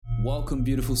Welcome,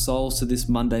 beautiful souls, to this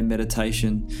Monday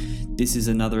meditation. This is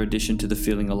another addition to the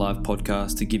Feeling Alive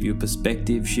podcast to give you a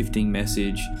perspective shifting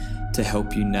message to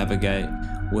help you navigate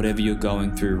whatever you're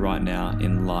going through right now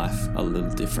in life a little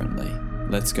differently.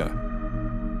 Let's go.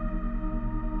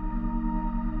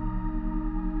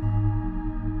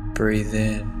 Breathe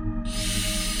in.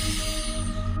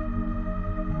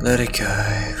 Let it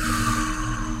go.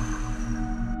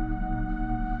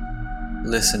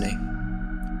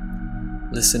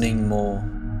 Listening more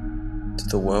to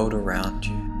the world around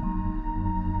you.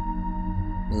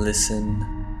 Listen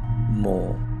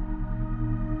more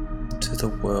to the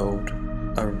world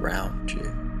around you.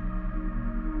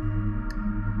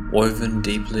 Woven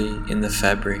deeply in the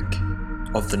fabric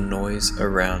of the noise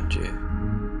around you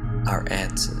are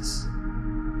answers.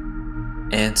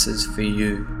 Answers for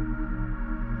you,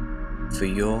 for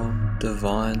your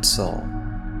divine soul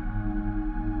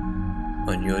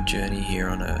on your journey here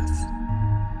on earth.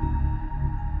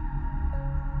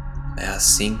 They are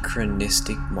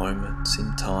synchronistic moments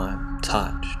in time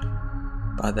touched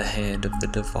by the hand of the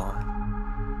divine.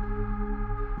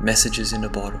 Messages in a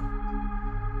bottle,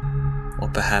 or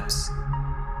perhaps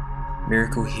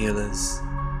miracle healers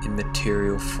in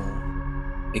material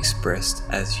form expressed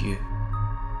as you.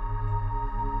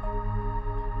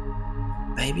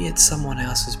 Maybe it's someone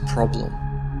else's problem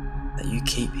that you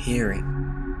keep hearing,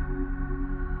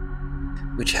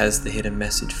 which has the hidden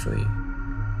message for you.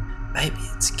 Maybe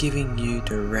it's giving you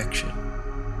direction,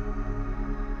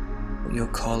 what your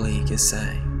colleague is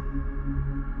saying.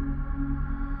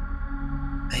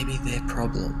 Maybe their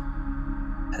problem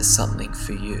has something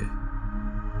for you,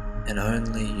 and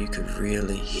only you could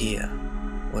really hear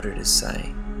what it is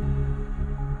saying.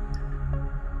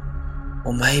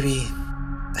 Or maybe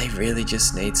they really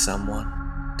just need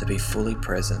someone to be fully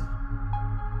present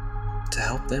to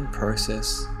help them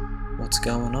process what's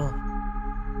going on.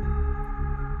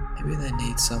 Maybe they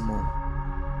need someone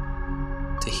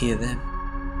to hear them.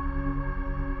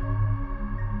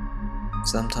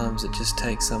 Sometimes it just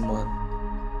takes someone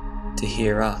to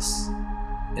hear us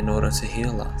in order to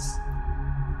heal us.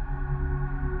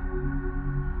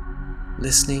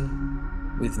 Listening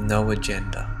with no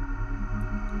agenda,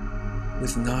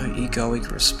 with no egoic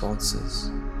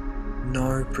responses,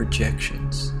 no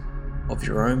projections of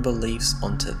your own beliefs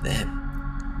onto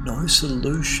them, no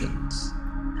solutions,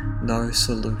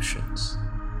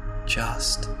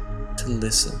 just to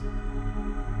listen.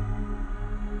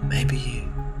 Maybe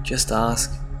you just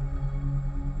ask,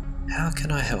 how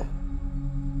can I help?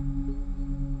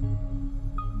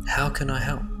 How can I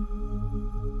help?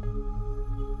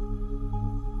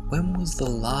 When was the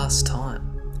last time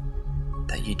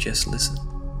that you just listened?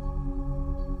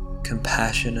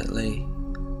 Compassionately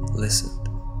listened.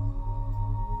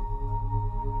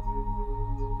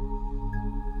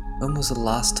 When was the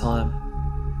last time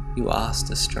you asked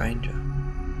a stranger,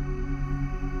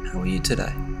 how are you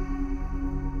today?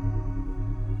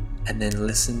 And then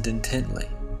listened intently,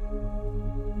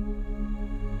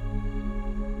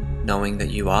 knowing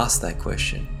that you asked that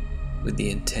question with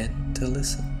the intent to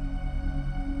listen.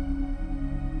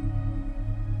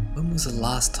 When was the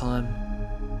last time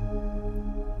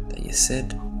that you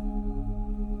said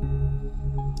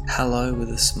hello with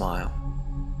a smile?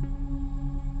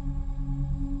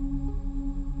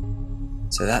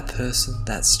 So that person,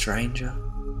 that stranger,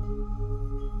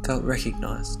 felt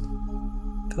recognized,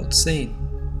 felt seen.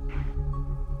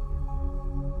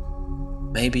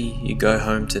 Maybe you go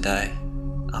home today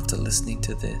after listening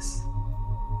to this.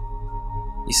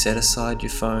 You set aside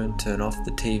your phone, turn off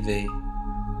the TV,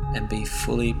 and be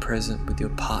fully present with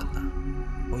your partner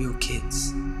or your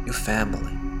kids, your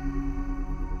family.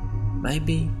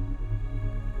 Maybe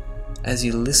as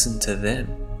you listen to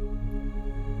them,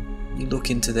 you look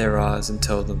into their eyes and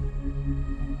tell them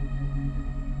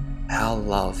how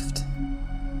loved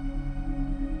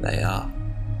they are,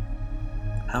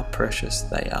 how precious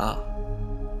they are.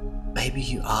 Maybe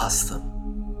you ask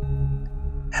them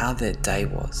how their day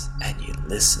was and you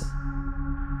listen,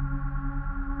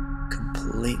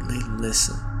 completely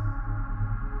listen.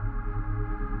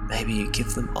 Maybe you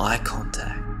give them eye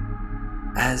contact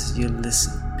as you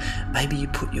listen. Maybe you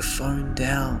put your phone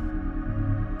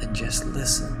down and just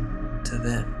listen to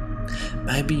them.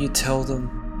 Maybe you tell them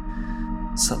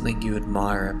something you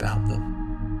admire about them.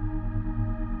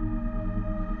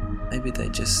 Maybe they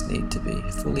just need to be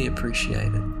fully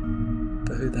appreciated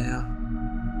for who they are.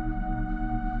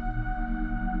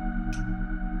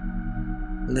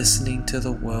 Listening to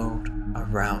the world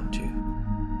around you.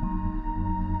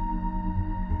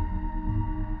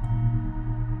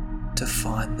 To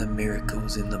find the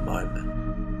miracles in the moment.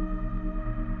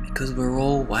 Because we're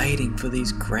all waiting for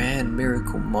these grand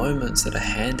miracle moments that are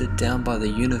handed down by the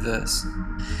universe.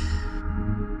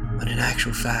 When in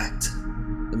actual fact,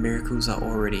 the miracles are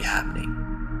already happening.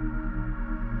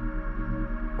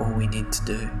 All we need to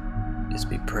do is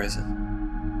be present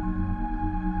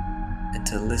and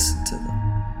to listen to them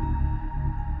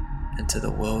and to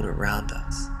the world around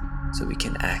us so we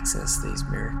can access these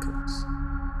miracles.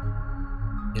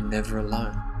 You're never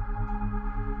alone.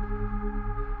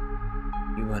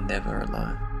 You are never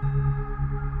alone.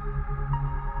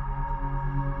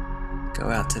 Go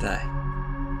out today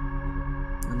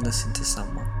and listen to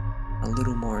someone a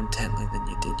little more intently than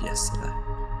you did yesterday.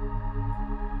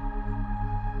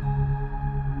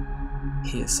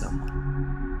 Hear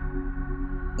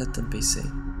someone. Let them be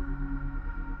seen.